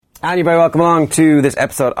And you're very welcome along to this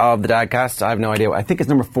episode of the Dadcast. I have no idea. I think it's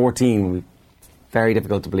number 14. Very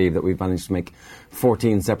difficult to believe that we've managed to make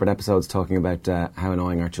 14 separate episodes talking about how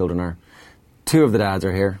annoying our children are. Two of the dads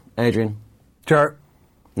are here. Adrian. Sure.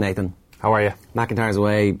 Nathan. How are you? McIntyre's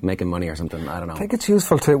away making money or something. I don't know. I think it's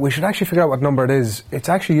useful to... We should actually figure out what number it is. It's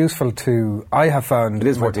actually useful to... I have found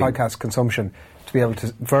in my podcast consumption to be able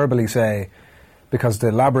to verbally say... Because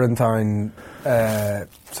the labyrinthine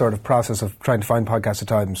sort of process of trying to find podcasts at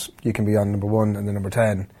times, you can be on number 1 and then number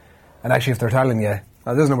 10. And actually, if they're telling you,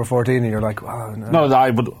 oh, this is number 14, and you're like, wow. No, I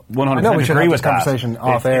would 100% agree with that. Conversation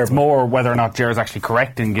off air. It's more whether or not Jer's actually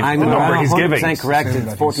correct in giving the number he's giving. I'm 100% correct.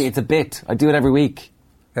 It's 14. It's a bit. I do it every week.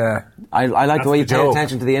 Yeah. I like the way you pay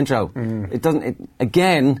attention to the intro. It doesn't...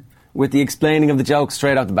 again... with the explaining of the joke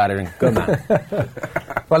straight out the battering. Good man.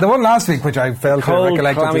 Well, the one last week, which I failed to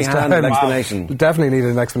recollect at this time, explanation. Definitely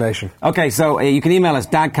needed an explanation. Okay, so you can email us,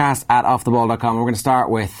 dadcast@offtheball.com. We're going to start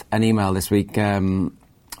with an email this week.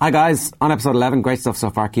 Hi guys, on episode 11, great stuff so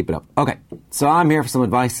far, keep it up. Okay, so I'm here for some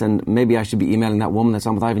advice, and maybe I should be emailing that woman that's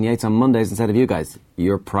on with Ivan Yates on Mondays instead of you guys.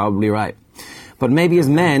 You're probably right. But maybe as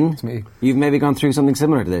men, you've maybe gone through something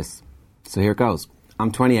similar to this. So here it goes.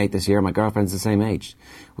 I'm 28 this year, my girlfriend's the same age.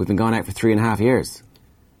 We've been going out for 3.5 years.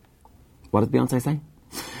 What did Beyonce say?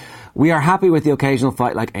 We are happy with the occasional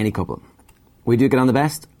fight like any couple. We do get on the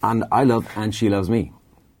best, and I love and she loves me.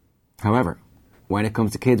 However, when it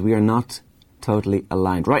comes to kids, we are not totally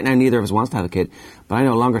aligned. Right now, neither of us wants to have a kid, but I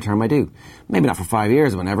know longer term I do. Maybe not for 5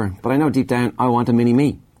 years or whenever, but I know deep down I want a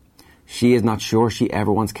mini-me. She is not sure she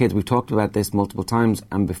ever wants kids. We've talked about this multiple times,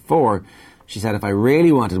 and before... she said if I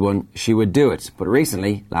really wanted one, she would do it. But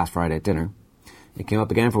recently, last Friday at dinner, it came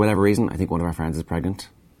up again for whatever reason. I think one of our friends is pregnant.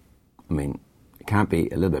 I mean, it can't be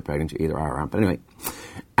a little bit pregnant. You either are or aren't. But anyway.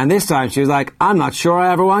 And this time she was like, I'm not sure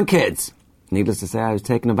I ever want kids. Needless to say, I was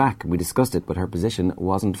taken aback. We discussed it, but her position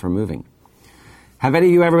wasn't for moving. Have any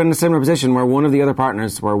of you ever been in a similar position where one or the other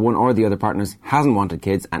partners hasn't wanted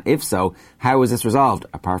kids? And if so, how was this resolved?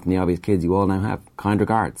 Apart from the obvious kids you all now have. Kind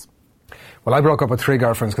regards. Well, I broke up with 3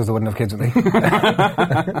 girlfriends because they wouldn't have kids with me.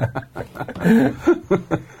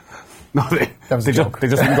 No, they just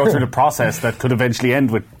didn't go through the process that could eventually end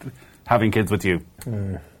with having kids with you.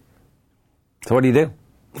 So what do you do?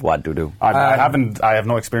 What do you do? I have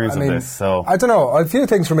no experience of this, so... I don't know. A few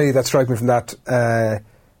things for me that strike me from that.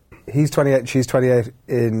 He's 28, she's 28.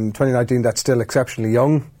 In 2019, that's still exceptionally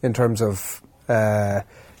young in terms of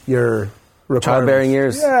your... childbearing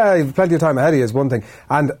years. Yeah, you've plenty of time ahead of you is one thing.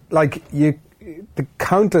 And, like, the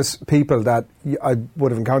countless people that I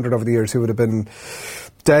would have encountered over the years who would have been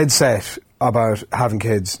dead set about having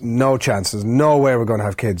kids, no chances, no way we're going to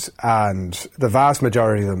have kids, and the vast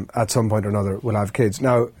majority of them, at some point or another, will have kids.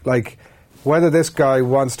 Now, like... whether this guy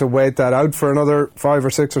wants to wait that out for another 5 or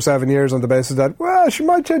 6 or 7 years on the basis that, well, she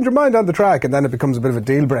might change her mind on the track, and then it becomes a bit of a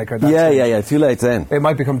deal breaker. Yeah. Too late then. It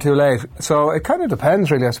might become too late. So it kind of depends,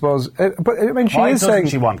 really, I suppose. But I mean, Why doesn't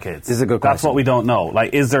she want kids? This is a good question. That's what we don't know.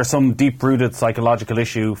 Like, is there some deep-rooted psychological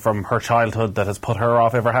issue from her childhood that has put her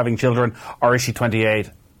off ever having children, or is she 28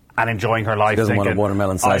 and enjoying her life? She doesn't want a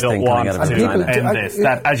watermelon-sized thing coming out of her end this.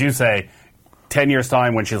 That, as you say, 10 years'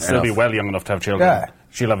 time, when she'll still be well young enough to have children. Yeah.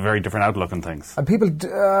 She'll have a very different outlook on things. And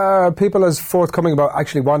people as forthcoming about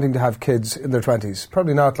actually wanting to have kids in their 20s.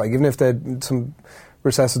 Probably not. Like, even if they had some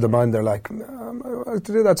recess of their mind, they're like, I'd like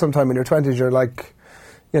to do that sometime. In your 20s, you're like,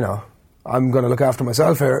 you know, I'm going to look after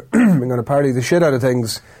myself here. I'm going to party the shit out of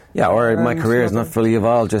things. Yeah, or my career is not fully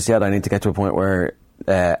evolved just yet. I need to get to a point where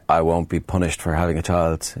I won't be punished for having a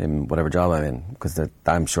child in whatever job I'm in. Because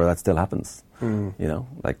I'm sure that still happens. You know,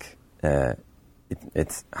 like...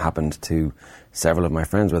 It's happened to several of my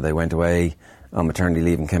friends where they went away on maternity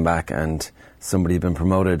leave and came back, and somebody had been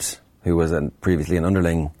promoted who was previously an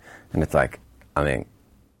underling, and it's like, I mean,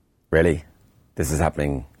 really? This is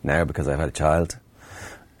happening now because I've had a child?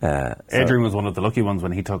 Adrian was one of the lucky ones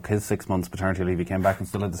when he took his 6 months paternity leave. He came back and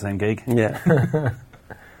still had the same gig. Yeah.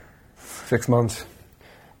 6 months.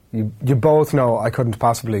 You both know I couldn't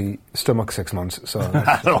possibly stomach 6 months. So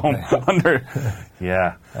yeah.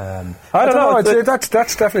 I don't know. That's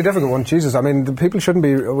definitely a difficult one. Jesus, I mean, people shouldn't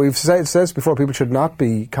be. We've said this before. People should not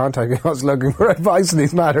be contacting us looking for advice in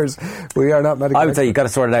these matters. We are not medical. I would say you've got to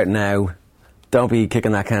sort it out now. Don't be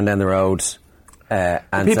kicking that can down the road. And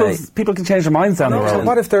people can change their minds down the road. So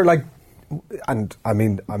what if they're like? And I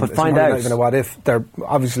mean, but find out. Not even a what if they're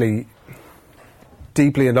obviously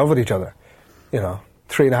deeply in love with each other. You know.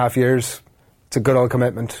 3.5 years, it's a good old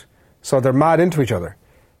commitment. So they're mad into each other.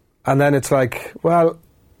 And then it's like, well,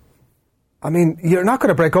 I mean, you're not going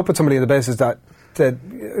to break up with somebody on the basis that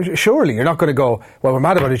surely you're not going to go, well, we're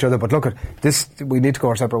mad about each other, but look at this, we need to go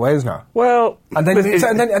our separate ways now. Well, And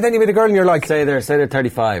then you meet a girl and you're like... Say they're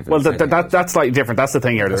 35. well, that's slightly different. That's the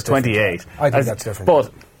thing here. There's 28. I think that's different.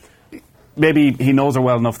 But maybe he knows her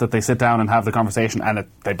well enough that they sit down and have the conversation, and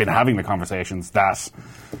they've been having the conversations that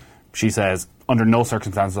she says, under no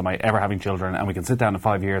circumstances am I ever having children, and we can sit down in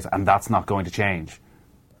 5 years, and that's not going to change.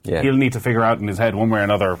 Yeah. He'll need to figure out in his head one way or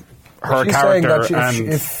another her She's character.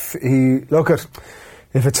 saying that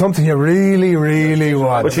if it's something you really, really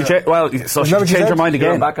want... But she she could change her mind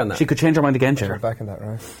again. Back on that. She could change her mind again, Cher. Back in that,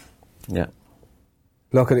 right? Yeah.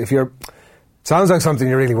 Look at if you're... Sounds like something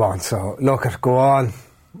you really want, so look at, go on.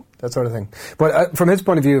 That sort of thing. But from his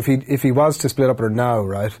point of view, if he was to split up with her now,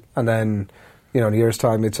 right, and then, in a year's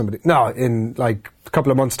time meet somebody... No, in like a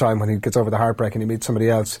couple of months' time when he gets over the heartbreak and he meets somebody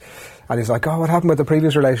else, and he's like, oh, what happened with the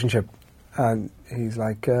previous relationship? And he's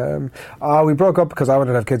like, we broke up because I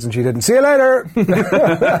wanted to have kids and she didn't. See you later!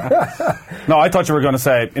 No, I thought you were going to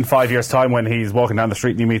say in 5 years' time when he's walking down the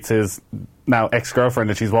street and he meets his now ex-girlfriend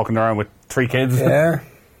and she's walking around with 3 kids. Yeah.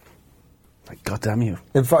 Like, God damn you.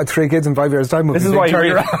 3 kids in 5 years' time. This is why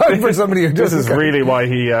for somebody who This is really why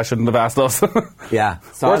he shouldn't have asked us. Yeah.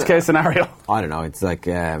 So Worst case scenario. I don't know. It's like,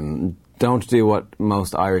 don't do what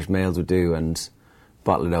most Irish males would do and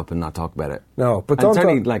bottle it up and not talk about it. No, but and don't...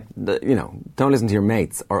 certainly, don't listen to your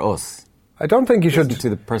mates or us. I don't think you should to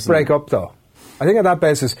the person break up, though. I think on that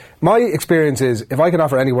basis, my experience is, if I can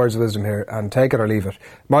offer any words of wisdom here, and take it or leave it,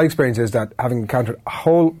 my experience is that having encountered a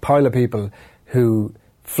whole pile of people who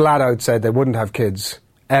flat out said they wouldn't have kids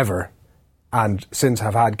ever, and since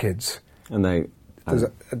have had kids, And they... there's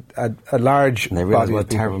a large And they realise body what of a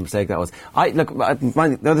people. terrible mistake that was.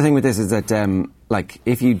 The other thing with this is that,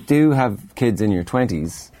 if you do have kids in your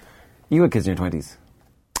 20s, you had kids in your 20s.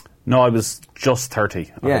 No, I was just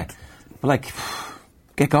 30. Yeah. But,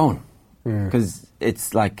 get going. Because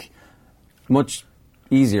it's, much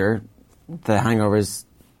easier. The hangovers,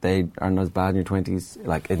 they aren't as bad in your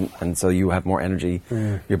 20s. And so you have more energy.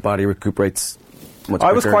 Your body recuperates much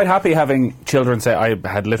I was quicker. quite happy having children. Say I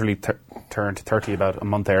had literally turned 30 about a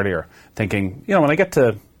month earlier, thinking, when I get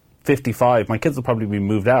to 55, my kids will probably be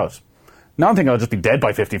moved out. Now I'm thinking I'll just be dead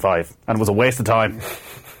by 55, and it was a waste of time.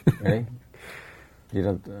 Really? You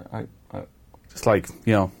don't... Just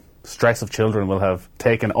stress of children will have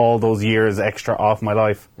taken all those years extra off my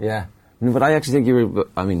life. Yeah. But I actually think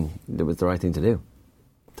it was the right thing to do.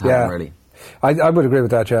 To have them early. I would agree with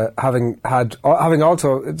that, yeah. Having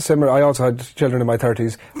also, similar, I also had children in my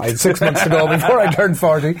 30s. I had 6 months to go before I turned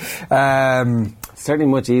 40. Certainly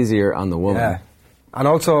much easier on the woman. Yeah. And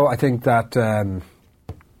also, I think that, I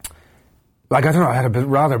don't know, I had a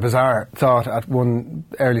rather bizarre thought at one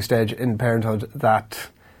early stage in parenthood that,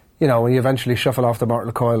 when you eventually shuffle off the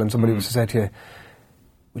mortal coil and somebody was to say to you,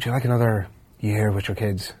 would you like another year with your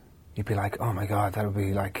kids? You'd be like, oh my God, that would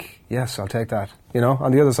be yes, I'll take that.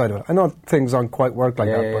 On the other side of it. I know things don't quite work like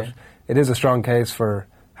that, but it is a strong case for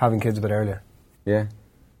having kids a bit earlier. Yeah.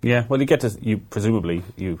 Yeah, well, presumably,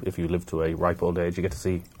 if you live to a ripe old age, you get to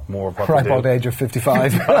see more of what Ripe they do. old age of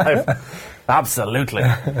 55. Absolutely.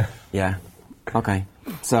 Yeah. Okay.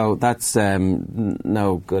 So that's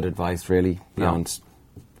no good advice, really, beyond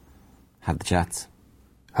have the chats.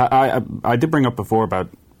 I did bring up before about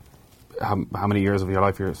how many years of your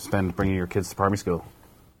life you spend bringing your kids to primary school.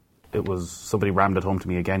 It was, somebody rammed it home to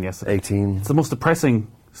me again yesterday. 18. It's the most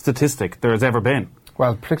depressing statistic there has ever been.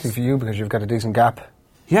 Well, particularly for you, because you've got a decent gap.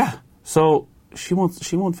 Yeah. So she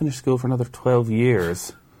won't finish school for another 12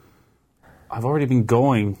 years. I've already been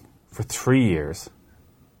going for 3 years.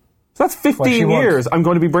 So that's 15 years I'm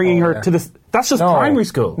going to be bringing her to this. That's just primary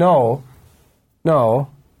school. No. No.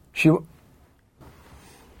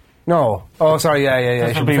 Oh, sorry,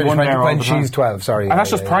 yeah. She'll be one there when she's 12, sorry. And that's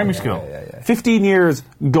just primary school. 15 years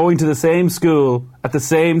going to the same school at the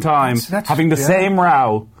same time, having the same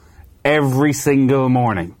row every single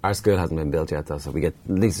morning. Our school hasn't been built yet, though, so we get,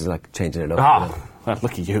 at least it's changing it up. Well,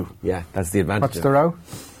 look at you. Yeah, that's the advantage. What's the row?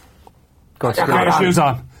 Get your shoes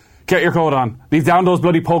on. Get your coat on. Leave down those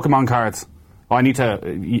bloody Pokemon cards. Oh, I need to... do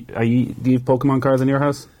you have Pokemon cards in your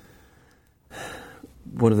house?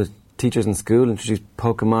 One of the teachers in school introduced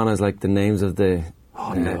Pokemon as the names of the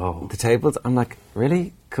the tables. I'm like,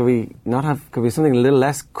 really? Could we have something a little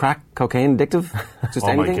less crack, cocaine addictive? Just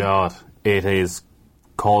anything? My God. It is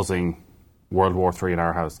causing World War III in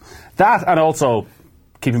our house. That, and also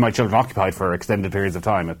keeping my children occupied for extended periods of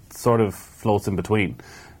time. It sort of floats in between.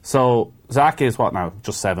 So Zach is,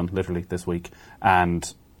 just 7, literally, this week.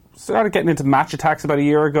 And started getting into match attacks about a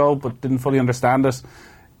year ago, but didn't fully understand it.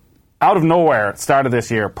 Out of nowhere, started this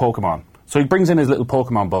year, Pokemon. So he brings in his little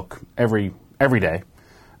Pokemon book every day.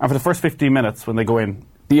 And for the first 15 minutes when they go in,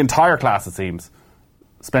 the entire class, it seems,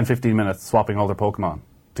 spend 15 minutes swapping all their Pokemon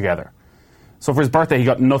together. So for his birthday, he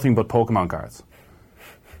got nothing but Pokemon cards.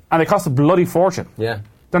 And they cost a bloody fortune. Yeah.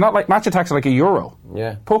 They're not like Match Attacks are like €1.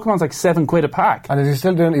 Yeah. Pokemon's like £7 a pack. And is he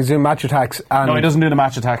still doing? He's doing Match Attacks. And No, he doesn't do the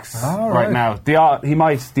Match Attacks right now. He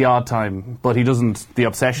might the odd time, but he doesn't. The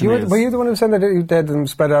obsession is. Were you the one who said that he did them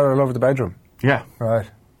spread out all over the bedroom? Yeah. Right.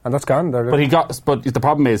 And that's gone. But the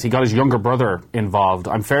problem is he got his younger brother involved.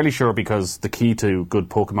 I'm fairly sure because the key to good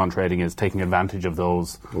Pokemon trading is taking advantage of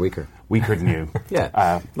those weaker than you.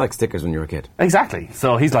 Yeah, like stickers when you were a kid. Exactly.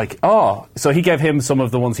 So he's like, so he gave him some of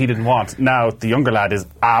the ones he didn't want. Now the younger lad is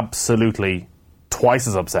absolutely twice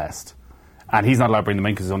as obsessed, and he's not allowed to bring them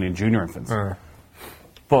in because he's only in junior infants.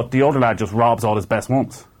 But the older lad just robs all his best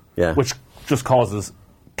ones, which just causes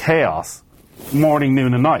chaos, morning,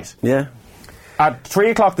 noon, and night. Yeah. At 3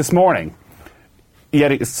 o'clock this morning,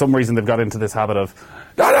 yet for some reason they've got into this habit of,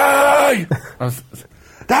 Daddy!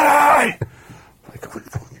 Daddy! Like,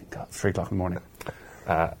 God, it's 3 o'clock in the morning.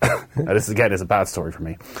 This, again, is a bad story for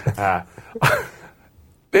me.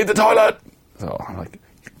 Need the toilet! So I'm like,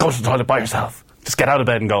 go to the toilet by yourself. Just get out of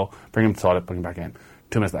bed and go. Bring him to the toilet, bring him back in.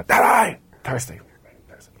 2 minutes later, Daddy! Thirsty.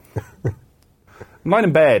 I'm lying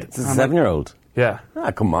in bed. This is a 7-year-old. Yeah.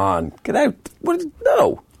 Come on. Get out.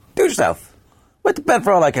 No. Do it yourself. Went to bed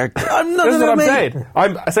for all I care. This is what I'm saying.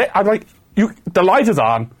 I'm like, the light is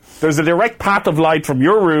on. There's a direct path of light from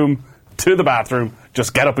your room to the bathroom.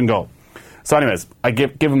 Just get up and go. So anyways, I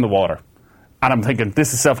give him the water. And I'm thinking,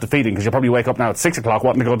 this is self-defeating because you'll probably wake up now at 6 o'clock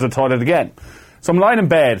wanting to go to the toilet again. So I'm lying in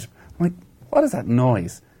bed. I'm like, what is that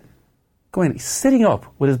noise? He's sitting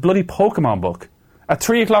up with his bloody Pokemon book at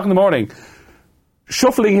 3 o'clock in the morning,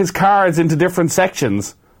 shuffling his cards into different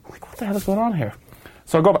sections. I'm like, what the hell is going on here?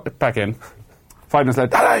 So I go back in. 5 minutes later,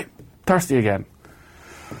 Daddy! Thirsty again.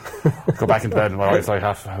 Go back into bed and my wife's like,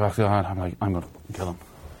 what's going on? I'm like, I'm going to kill him.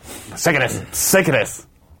 I'm sick of this.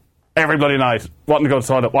 Every bloody night, wanting to go to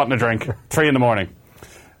the toilet, wanting to drink. 3 in the morning.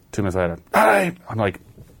 2 minutes later, Daddy! I'm like,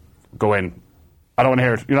 go in. I don't want to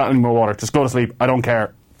hear it. You're not any more water. Just go to sleep. I don't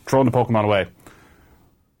care. Throwing the Pokemon away.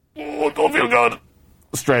 Oh, don't feel good.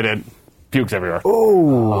 Straight in. Pukes everywhere.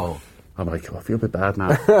 Oh. I'm like, I feel a bit bad now.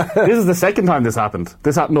 This is the second time this happened.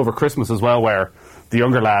 This happened over Christmas as well, where the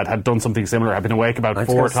younger lad had done something similar. Had been awake about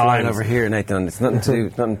 4 times. Over here, Nathan. It's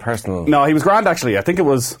nothing personal. No, he was grand actually. I think it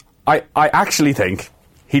was. I actually think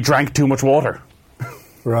he drank too much water.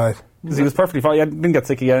 Right. Because he was perfectly fine. He didn't get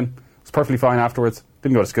sick again. Was perfectly fine afterwards.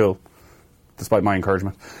 Didn't go to school, despite my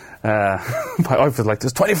encouragement. My wife was like,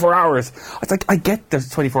 "There's 24 hours." I was like, "I get there's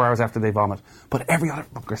 24 hours after they vomit, but every other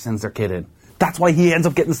fucker sends their kid in. That's why he ends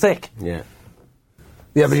up getting sick." Yeah.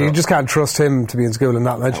 Yeah, but you just can't trust him to be in school and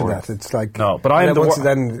not mention that. It's like no, but I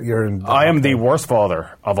am the worst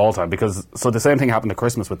father of all time because the same thing happened at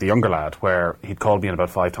Christmas with the younger lad where he'd called me in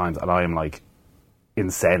about 5 times and I am like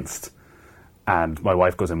incensed, and my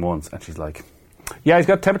wife goes in once and she's like, "Yeah, he's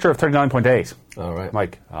got a temperature of 39.8." All right. I'm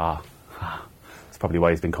like, that's probably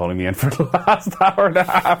why he's been calling me in for the last hour and a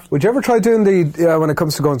half. Would you ever try doing when it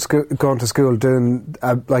comes to going to school, doing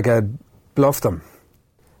like a bluff them?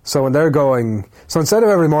 So when they're going, so instead of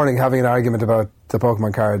every morning having an argument about the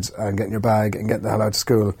Pokemon cards and getting your bag and getting the hell out of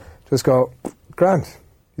school, just go, Grant,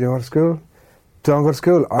 you don't go to school? Don't go to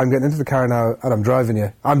school. I'm getting into the car now and I'm driving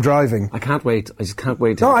you. I'm driving. I can't wait. I just can't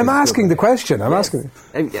wait. No, I'm asking the question. I'm asking.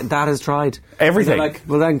 Dad has tried everything. Like,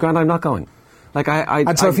 well then, Grant, I'm not going. Like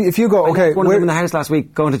and so if you go, okay, one of them in the house last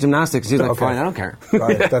week going to gymnastics. She's like, fine, I don't care.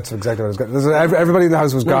 Right, that's exactly what I was going. Everybody in the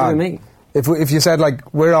house was gone. Me. If you said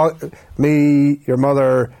like we're all me, your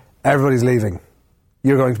mother, everybody's leaving,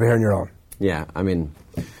 you're going to be here on your own. Yeah, I mean,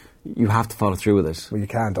 you have to follow through with it. Well, you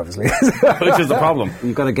can't obviously, which is the problem.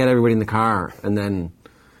 You've got to get everybody in the car and then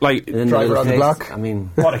drive around the block. I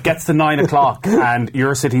mean, what it gets to 9 o'clock and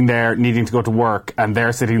you're sitting there needing to go to work, and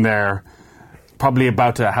they're sitting there probably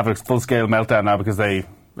about to have a full-scale meltdown now because they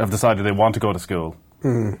have decided they want to go to school.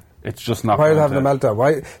 It's just not. Why are they having a meltdown?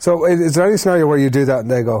 Why? So, is there any scenario where you do that and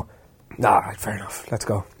they go, "Nah, fair enough, let's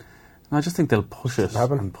go"? I just think they'll push it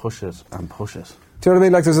and push it and push it. Do you know what I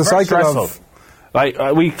mean? Like there's a cycle stressful. of.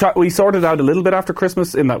 Like we sorted out a little bit after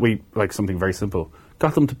Christmas in that we like something very simple.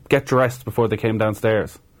 Got them to get dressed before they came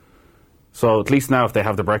downstairs. So at least now, if they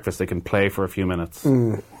have their breakfast, they can play for a few minutes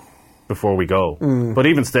before we go. But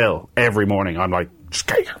even still, every morning I'm like, just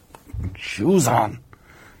get your shoes on.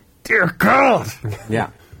 Dear God. Yeah.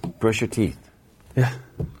 Brush your teeth. Yeah.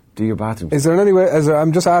 Do your bathroom. Is there any way?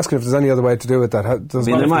 I'm just asking if there's any other way to do it.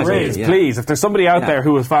 Please, if there's somebody out there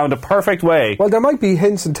who has found a perfect way. Well, there might be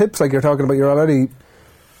hints and tips, like you're talking about. You already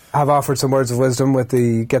have offered some words of wisdom with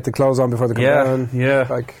the get the clothes on before they come down. Yeah.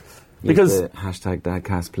 Like, Because the hashtag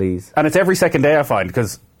Dadcast, please. And it's every second day I find,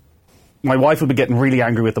 because my wife would be getting really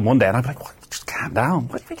angry with them one day, and I'd be like, "What? Just calm down.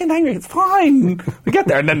 Why are you getting angry? It's fine." We get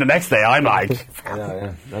there, and then the next day I'm like,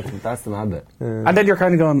 Yeah, that's the mad bit. and then you're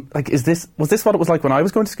kind of going, like, was this what it was like when I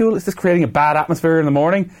was going to school? Is this creating a bad atmosphere in the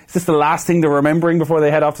morning? Is this the last thing they're remembering before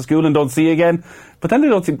they head off to school and don't see you again? But then they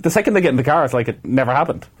don't see, the second they get in the car, it's like it never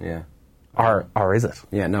happened. Yeah. Or is it?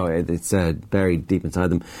 Yeah, no, it's buried deep inside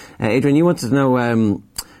them. Adrian, you wanted to know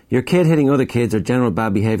your kid hitting other kids or general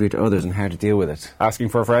bad behaviour to others and how to deal with it. Asking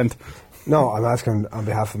for a friend. No, I'm asking on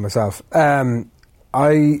behalf of myself. Our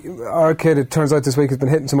kid, it turns out this week, has been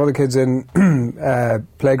hitting some other kids in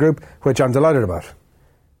playgroup, which I'm delighted about.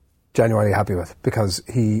 Genuinely happy with, because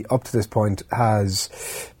he, up to this point, has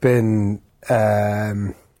been...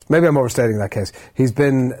 maybe I'm overstating that case. He's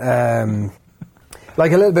been...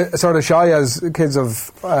 like a little bit sort of shy as kids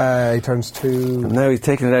of... he turns 2... And now he's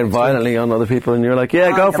taking it out violently on other people, and you're like,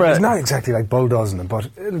 yeah, go for it. It's not exactly like bulldozing them, but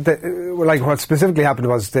like what specifically happened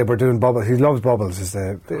was they were doing bubbles. He loves bubbles, is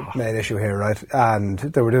the main issue here, right? And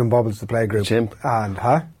they were doing bubbles, the playgroup. Chimp. And,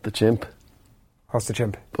 The chimp. What's the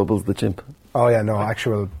chimp? Bubbles the chimp. Oh, yeah, no,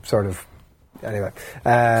 actual sort of... Anyway.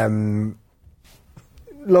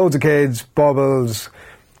 Loads of kids, bubbles...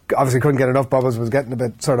 Obviously couldn't get enough bubbles, was getting a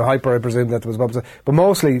bit sort of hyper, I presume, that there was bubbles. But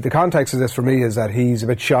mostly, the context of this for me is that he's a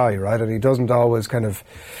bit shy, right? And he doesn't always kind of,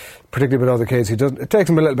 particularly with other kids, it takes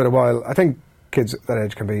him a little bit of a while. I think kids that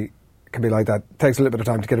age can be like that. It takes a little bit of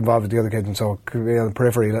time to get involved with the other kids, and so it can be on the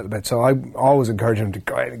periphery a little bit. So I always encourage him to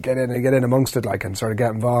go and get in amongst it, like, and sort of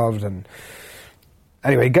get involved. And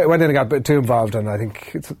anyway, he went in and got a bit too involved, and I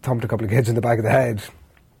think it thumped a couple of kids in the back of the head.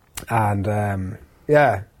 And,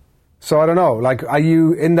 yeah. So I don't know, like, are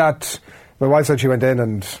you in that... My wife said she went in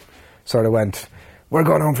and sort of went, "We're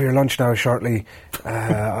going home for your lunch now shortly."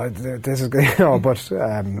 This is... but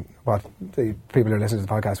what the people who are listening to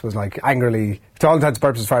the podcast was like angrily, to all intents and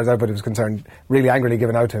purposes as far as everybody was concerned, really angrily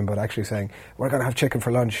giving out to him, but actually saying, "We're going to have chicken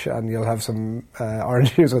for lunch and you'll have some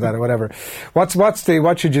orange juice with that," or whatever. What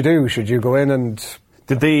should you do? Should you go in and...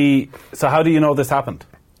 So how do you know this happened?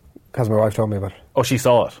 Because my wife told me about it. Oh, she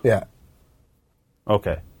saw it? Yeah.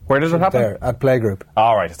 Okay. Where did it happen? There, at playgroup.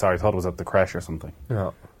 All right, sorry, I thought it was at the creche or something.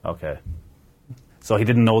 No. Okay. So he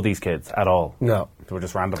didn't know these kids at all? No. They were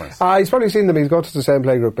just randomers? He's probably seen them. He's gone to the same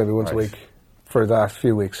playgroup maybe once a week for the last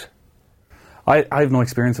few weeks. I have no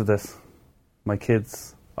experience with this. My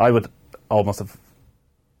kids, I would almost have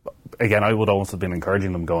been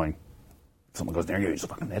encouraging them, going, if someone goes near you, you just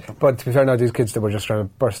fucking hit them. But to be fair, now these kids, they were just trying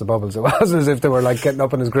to burst the bubbles. It wasn't as if they were like getting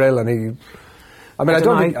up on his grill and he... I mean, I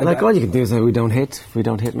don't think... Like, all you can do is say, we don't hit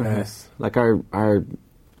in our house. Like, our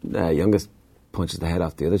youngest punches the head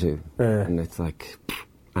off the other two. Yeah. And it's like...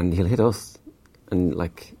 And he'll hit us. And,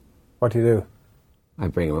 like... What do you do? I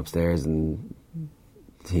bring him upstairs and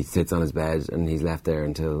he sits on his bed and he's left there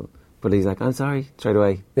until... But he's like, "I'm sorry," straight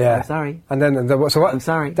away. Yeah. "I'm sorry." And then so what? I'm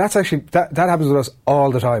sorry. That's actually... That happens with us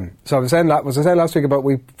all the time. So I was saying last week about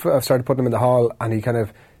I've started putting him in the hall and he kind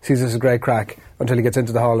of sees this as a great crack until he gets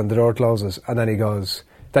into the hall and the door closes, and then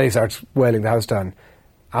he starts wailing the house down.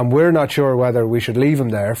 And we're not sure whether we should leave him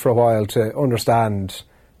there for a while to understand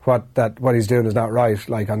what he's doing is not right,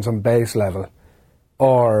 like on some base level,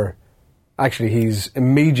 or actually he's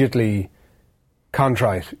immediately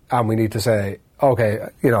contrite and we need to say, "Okay,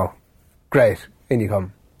 great, in you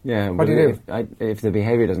come." Yeah, what do you do? If the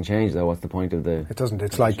behaviour doesn't change, though, what's the point of the... It doesn't.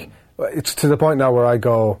 It's like... It's to the point now where I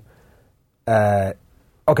go,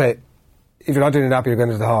 okay, if you're not doing a nappy, you're going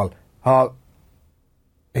to the hall. Hall.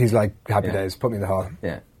 He's like, "Happy days, put me in the hall."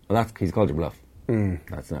 Yeah. Well, he's called your bluff.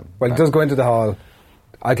 That's not... Well, he does go into the hall.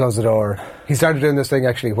 I close the door. He started doing this thing,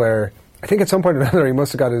 actually, where I think at some point or another he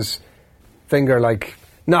must have got his finger, like...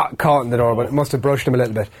 not caught in the door, but it must have brushed him a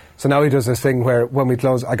little bit. So now he does this thing where when we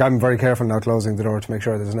close... Like, I'm very careful now closing the door to make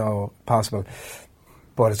sure there's no possible...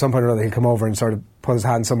 But at some point or another, he'll come over and sort of put his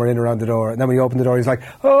hand somewhere in around the door. And then when you open the door, he's like,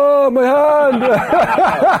 "Oh, my hand!"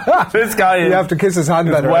 This guy is... You have to kiss his hand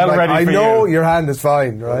better. Well, like, ready I for know you. your hand is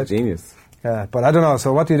fine, right? Genius. Yeah, but I don't know.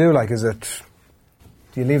 So what do you do? Like, is it...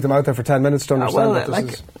 Do you leave them out there for 10 minutes to understand what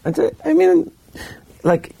this is? I mean,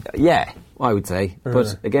 like, yeah, I would say.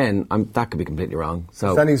 But again, that could be completely wrong.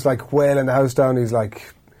 So then he's like wailing the house down. He's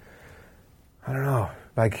like, I don't know,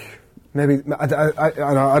 like... Maybe, I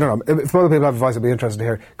don't know. If other people have advice, I'd be interested to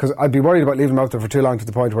hear. Because I'd be worried about leaving him out there for too long to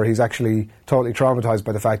the point where he's actually totally traumatised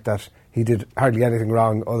by the fact that he did hardly anything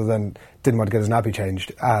wrong other than didn't want to get his nappy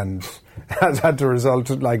changed and has had to result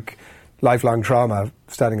in, like, lifelong trauma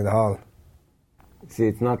standing in the hall. See,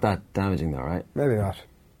 it's not that damaging though, right? Maybe not.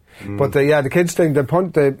 But the kids thing,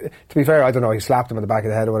 to be fair, I don't know, he slapped him in the back of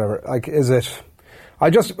the head or whatever. Like, is it... I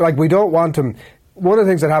just, like, we don't want him... one of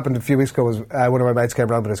the things that happened a few weeks ago was one of my mates came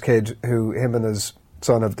around with his kid, who him and his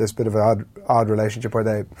son have this bit of an odd relationship where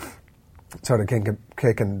they sort of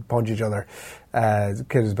kick and punch each other. The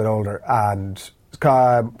kid is a bit older, and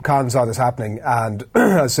Con saw this happening and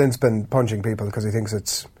has since been punching people because he thinks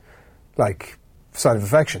it's like sign of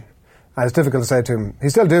affection. And it's difficult to say to him.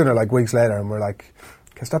 He's still doing it like weeks later, and we're like,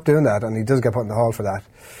 "Okay, stop doing that." And he does get put in the hall for that.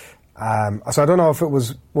 So I don't know if it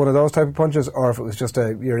was one of those type of punches or if it was just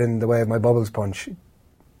a "you're in the way of my bubbles" punch. And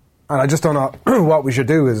I just don't know what we should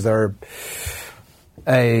do. Is there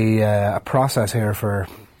a process here for?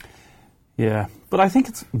 Yeah, but I think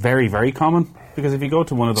it's very, very common because if you go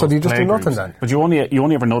to one of those, so do you just do nothing playgroups- then? But you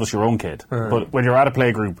only ever notice your own kid. But when you're at a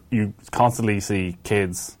playgroup, you constantly see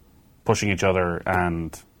kids pushing each other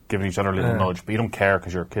and giving each other a little nudge, but you don't care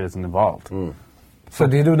because your kid isn't involved. So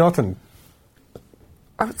do you do nothing?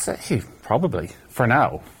 I would say probably for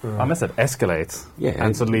now, unless it escalates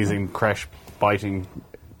and suddenly he's in creche biting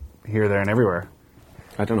here, there, and everywhere.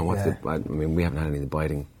 I don't know what's the. I mean, we haven't had any of the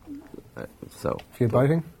biting, so. If you're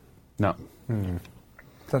biting? No, Is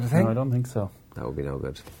that a thing? no, I don't think so. That would be no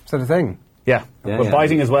good. Is that a thing? Yeah, Yeah, but yeah.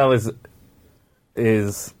 biting as well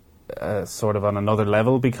is sort of on another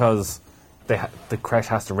level because the creche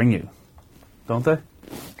has to ring you, don't they?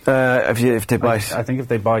 If they bite. I think if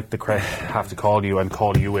they bite, the creche have to call you and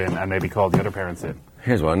call you in and maybe call the other parents in.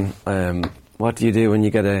 Here's one. What do you do when you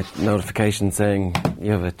get a notification saying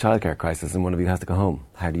you have a childcare crisis and one of you has to go home?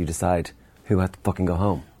 How do you decide who has to fucking go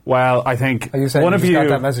home? Well, I think Are you saying one you of just you got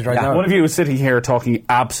that message right now? One of you is sitting here talking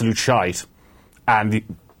absolute shite, and Is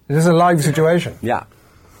this a live situation? Yeah.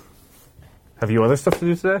 have you other stuff to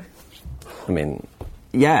do today? I mean,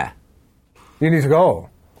 yeah. You need to go.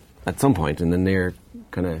 At some point in the near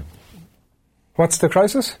kind of What's the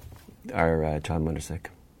crisis? our childminder's sick.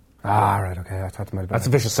 Ah, right, okay. I thought it might have been. That's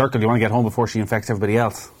a vicious circle. You want to get home before she infects everybody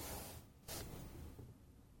else.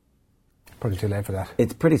 Probably too late for that.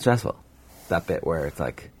 It's pretty stressful, that bit where it's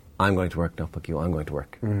like, I'm going to work, no, fuck you, I'm going to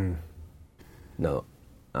work. No,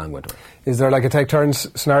 I'm going to work. Is there like a take turns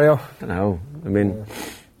scenario? I don't know. I mean,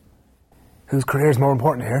 Whose career is more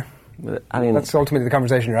important here? That's ultimately the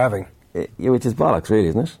conversation you're having. Which is bollocks, really,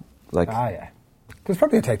 isn't it? Like, Yeah. There's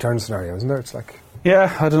probably a take turns scenario, isn't there? It's like,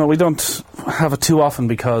 Yeah, I don't know. We don't have it too often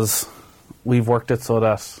because we've worked it so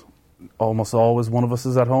that almost always one of us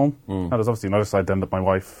is at home. Now, there's obviously another side then that my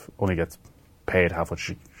wife only gets paid half what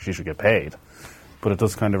she should get paid. But it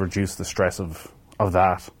does kind of reduce the stress of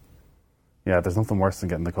that. Yeah, there's nothing worse than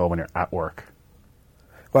getting the call when you're at work.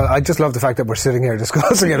 well, I just love the fact that we're sitting here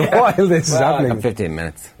discussing it while this is happening. 15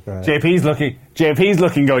 minutes. JP's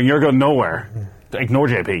looking going, you're going nowhere. Ignore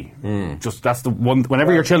JP. Just that's the one.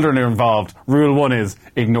 Whenever your children are involved, rule one is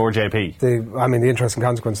ignore JP. The interesting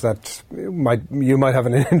consequence that you might have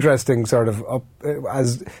an interesting sort of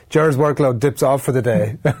as Ger's workload dips off for the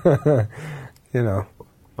day. You know.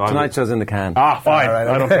 Tonight's show's in the can. Ah, fine. All right,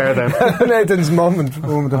 I don't care then. Nathan's moment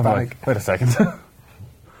of panic. Wait a second.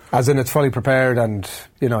 As in, it's fully prepared, and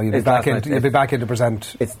you know you'll be It's back last in. night. You'll be back in to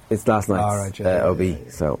present. It's last night's All right, yeah.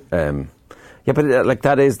 OB. So, yeah, but like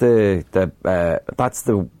that is that's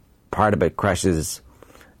the part about crashes,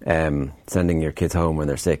 sending your kids home when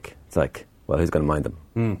they're sick. It's like, well, who's going to mind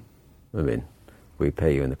them? I mean, we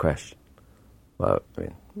pay you in the crash. Well, I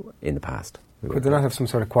mean, in the past. Could they not have some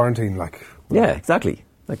sort of quarantine, like? Yeah, exactly.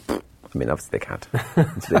 Like, I mean, obviously they can't.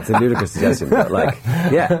 It's a ludicrous suggestion, but like,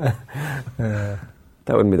 yeah.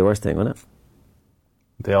 That wouldn't be the worst thing, would it?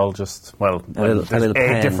 They all just, well, little there's 8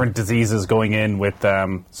 pen. different diseases going in with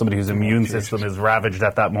somebody whose immune system is ravaged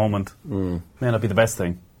at that moment. May not be the best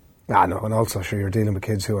thing. Ah, no, and also, sure, you're dealing with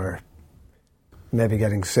kids who are maybe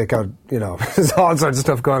getting sick out, you know, there's all sorts of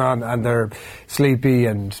stuff going on, and they're sleepy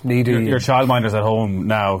and needy. Your childminder's at home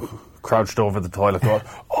now, crouched over the toilet going,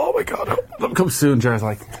 oh my God, come soon. Jer's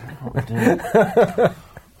like, what do I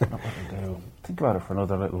do? Think about it for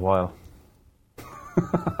another little while.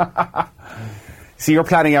 See, you're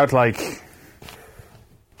planning out like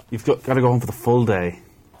you've got to go home for the full day.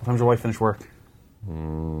 What time's your wife finish work?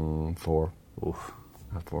 4. Oof.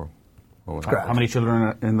 Half 4. How many children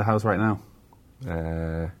are in the house right now?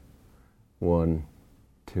 1,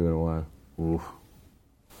 2 in a while. Oof.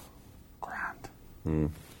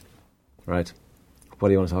 Grand. Right. What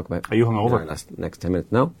do you want to talk about? Are you hungover? In the next 10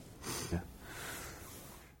 minutes. No?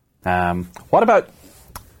 What about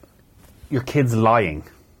your kids lying?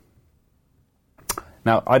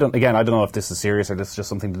 Now, I don't know if this is serious or this is just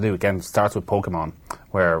something to do. Again, it starts with Pokemon,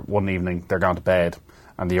 where one evening they're gone to bed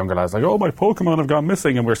and the younger lad's like, oh, my Pokemon have gone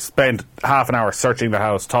missing, and we're spent half an hour searching the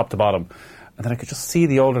house top to bottom. And then I could just see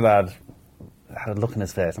the older lad had a look in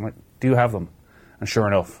his face. I'm like, do you have them? And sure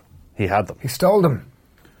enough, he had them. He stole them.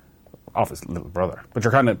 off his little brother. But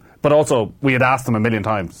you're kind of. But also, we had asked him a million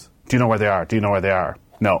times. Do you know where they are? Do you know where they are?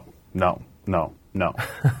 No.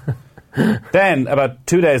 Then about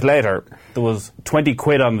 2 days later, there was 20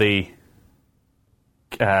 quid on in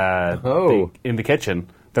the kitchen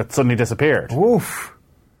that suddenly disappeared. Oof.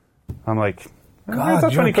 I'm like, where's God,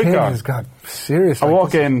 that your 20 quid kid gone? has got serious. I like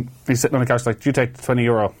walk this. in, he's sitting on the couch like, do you take the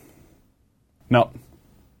 €20? No.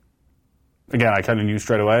 Again, I kind of knew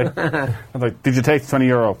straight away. I was like, did you take the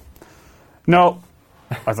 €20? No.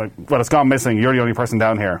 I was like, well, it's gone missing. You're the only person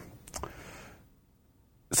down here.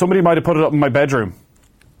 Somebody might have put it up in my bedroom.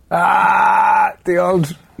 The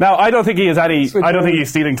old. Now, I don't think he is Switch I don't think around. he's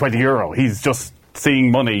stealing €20. He's just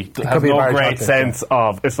seeing money. Has be a no marriage great tactic, sense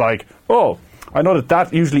of, it's like, oh, I know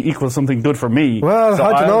that usually equals something good for me. Well, so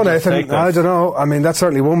I don't know, I'll just take Nathan. I this. don't know. I mean, that's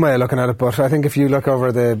certainly one way of looking at it, but I think if you look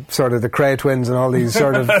over the sort of the Cray twins and all these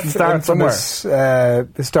sort of Start infamous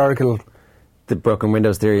historical. The broken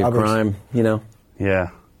windows theory of Albert. crime, you know.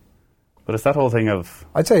 Yeah. But it's that whole thing of,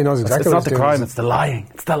 I'd say he knows exactly it's what not he's the doing. crime, it's the lying.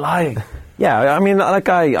 It's the lying. Yeah, I mean, like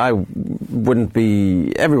I wouldn't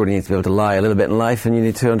be. Everybody needs to be able to lie a little bit in life, and you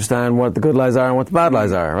need to understand what the good lies are and what the bad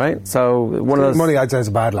lies are, right? So one of those Money, I'd say, is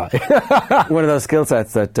a bad lie. one of those skill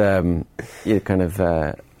sets that you kind of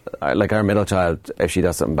like our middle child. If she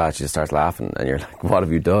does something bad, she just starts laughing, and you're like, "What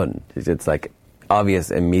have you done?" It's like obvious,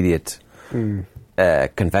 immediate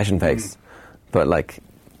confession face, but like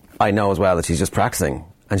I know as well that she's just practicing,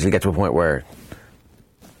 and she'll get to a point where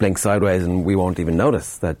blink sideways and we won't even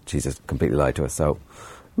notice that she's just completely lied to us. So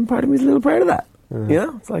part of me is a little proud of that. You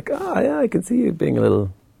know, it's like, yeah, I can see you being a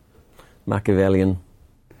little Machiavellian.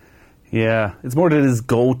 Yeah. It's more that his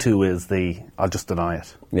go-to is I'll just deny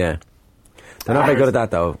it. Yeah, they're not very good at that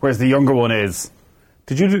though. Whereas the younger one is,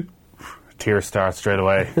 did you do... Tears start straight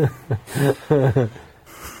away.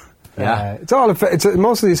 Yeah, It's all.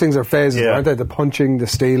 Most of these things are phases, Yeah. aren't they? The punching, the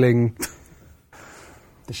stealing.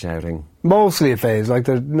 the shouting. Mostly a phase. Like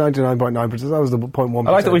the 99.9%. That was the 0.1%.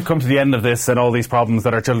 I like that we've come to the end of this and all these problems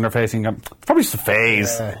that our children are facing. It's probably just a phase.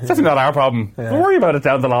 It's definitely not our problem. Don't worry about it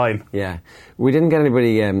down the line. Yeah, we didn't get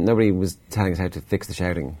anybody. Nobody was telling us how to fix the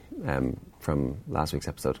shouting from last week's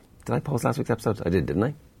episode. Did I post last week's episode? I did, didn't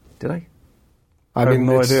I? Did I? I have mean,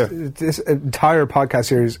 no it's- idea. This entire podcast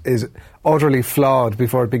series is utterly flawed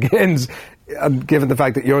before it begins, and given the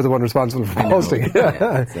fact that you're the one responsible for posting.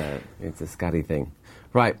 Yeah, it's a scatty thing.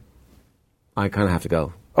 Right, I kind of have to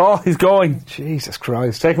go. Oh, he's going. Jesus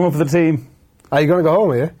Christ. Take him up for the team. Are you going to go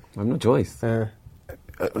home, are you? I'm no choice.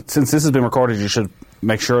 Since this has been recorded, you should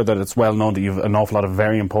make sure that it's well known that you have an awful lot of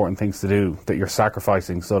very important things to do that you're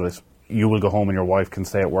sacrificing so that you will go home and your wife can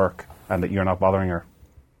stay at work and that you're not bothering her.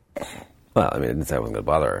 Well, I mean, I didn't say I wasn't going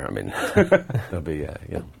to bother her. I mean, it'll be,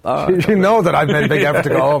 You know that I've made a big effort to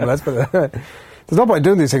go home. There's no point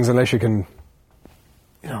doing these things unless you can,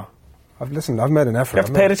 you know. I've made an effort. You have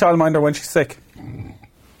to pay the childminder when she's sick.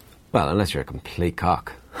 Well, unless you're a complete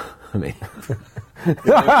cock. I mean,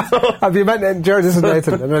 Have you met Jared? This is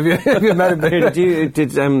Nathan. Have you met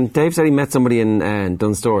him? Dave said he met somebody in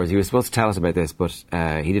Dunn Stores. He was supposed to tell us about this, but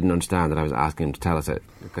he didn't understand that I was asking him to tell us it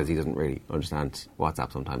because he doesn't really understand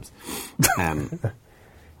WhatsApp sometimes.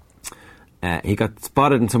 He got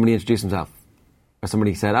spotted and somebody introduced himself, or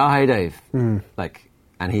somebody said, "Oh, hey, Dave," and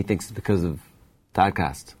he thinks it's because of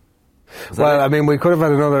Dadcast. Well, I mean, we could have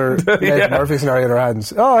had another Dave Murphy scenario in our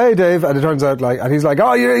hands. Oh, hey, Dave. And it turns out, and he's like,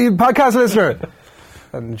 oh, you're a podcast listener.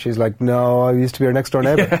 And she's like, no, I used to be your next door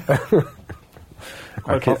neighbour.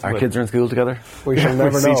 Our kids are in school together. We shall We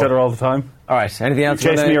never see know. each other all the time. All right, anything else?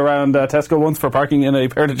 Chased me around Tesco once for parking in a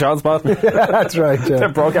Parent John spot. That's right. Yeah.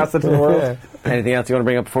 Broadcast it to the world. Yeah. Anything else you want to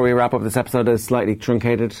bring up before we wrap up this episode? A slightly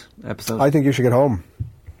truncated episode. I think you should get home.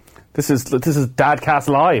 This is Dadcast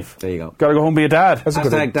Live. There you go. Got to go home and be a dad. That's a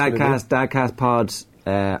good Hashtag one. Dadcast, Dadcast Pod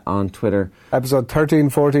on Twitter. Episode 13,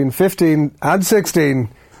 14, 15, and 16.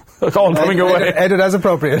 All coming away. Edit as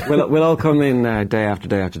appropriate. We'll all come in day after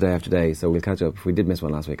day after day after day, so we'll catch up. If we did miss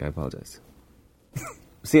one last week, I apologise.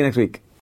 See you next week.